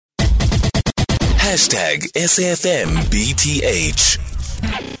#SAFMBTH.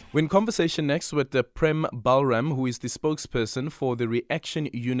 We're in conversation next with Prem Balram, who is the spokesperson for the Reaction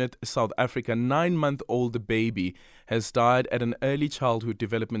Unit South Africa. 9-month-old baby has died at an early childhood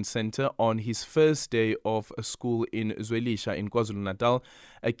development center on his first day of school in Zwelisha in KwaZulu-Natal.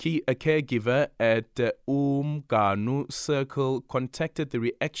 A caregiver at Umganu Circle contacted the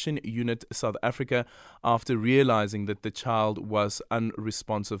Reaction Unit South Africa after realizing that the child was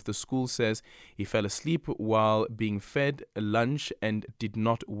unresponsive. The school says he fell asleep while being fed lunch and did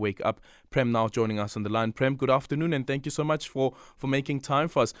not wake up. Prem now joining us on the line. Prem, good afternoon, and thank you so much for making time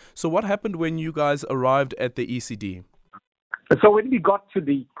for us. So what happened when you guys arrived at the ECD? So when we got to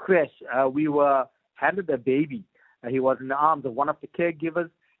the creche, we were handed a baby. He was in the arms of one of the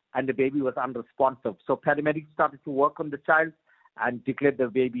caregivers, and the baby was unresponsive. So paramedics started to work on the child and declared the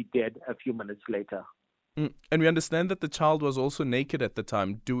baby dead a few minutes later. And we understand that the child was also naked at the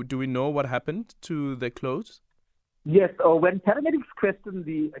time. Do we know what happened to their clothes? Yes, when paramedics questioned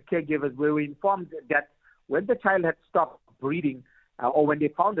the caregivers, we were informed that when the child had stopped breathing or when they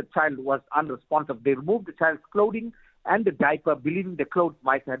found the child was unresponsive, they removed the child's clothing and the diaper, believing the clothes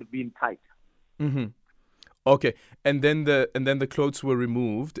might have been tight. Mm-hmm. Okay, and then the clothes were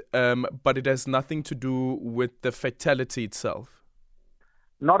removed, but it has nothing to do with the fatality itself.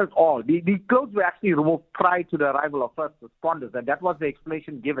 Not at all. The clothes were actually removed prior to the arrival of first responders, and that was the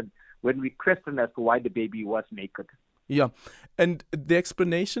explanation given when we questioned as to why the baby was naked. Yeah, and the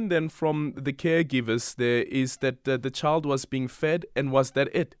explanation then from the caregivers there is that the child was being fed, and was that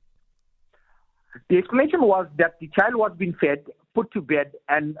it? The explanation was that the child was being fed, put to bed,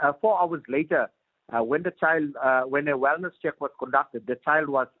 and 4 hours later, when a wellness check was conducted, the child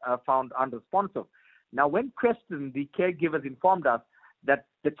was found unresponsive. Now, when questioned, the caregivers informed us that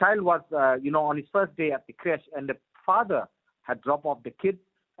the child was, on his first day at the creche, and the father had dropped off the kid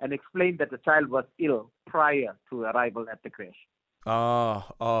and explained that the child was ill prior to arrival at the creche.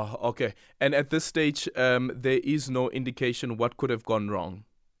 Okay. And at this stage, there is no indication what could have gone wrong?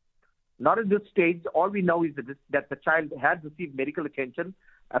 Not at this stage. All we know is that the child had received medical attention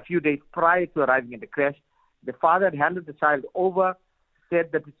a few days prior to arriving at the creche. The father had handed the child over, saying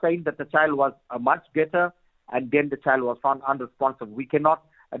that the child was much better, and then the child was found unresponsive. We cannot,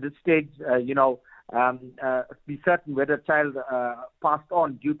 at this stage, be certain whether the child passed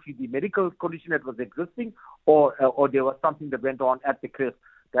on due to the medical condition that was existing or there was something that went on at the creche.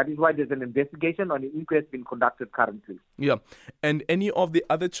 That is why there's an investigation on the inquest being conducted currently. Yeah. And any of the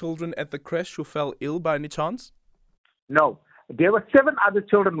other children at the creche who fell ill by any chance? No. There were 7 other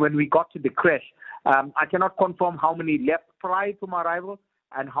children when we got to the creche. I cannot confirm how many left prior to my arrival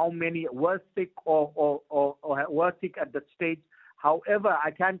and how many were sick or were sick at that stage. However,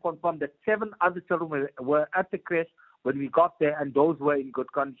 I can confirm that 7 other children were at the creche when we got there, and those were in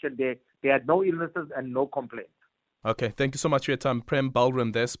good condition. They had no illnesses and no complaints. Okay, thank you so much for your time. Prem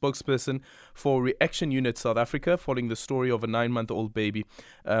Balram there, spokesperson for Reaction Unit South Africa, following the story of a 9-month-old baby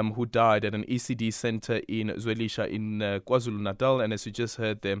who died at an ECD center in Zwelisha in KwaZulu-Natal. And as you just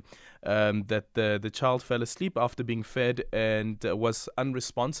heard there, that the child fell asleep after being fed and was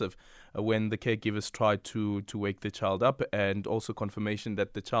unresponsive when the caregivers tried to wake the child up, and also confirmation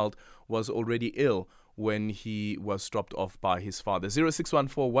that the child was already ill when he was dropped off by his father.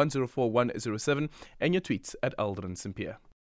 0614 104 107 and your tweets at Aldrin St. Pierre.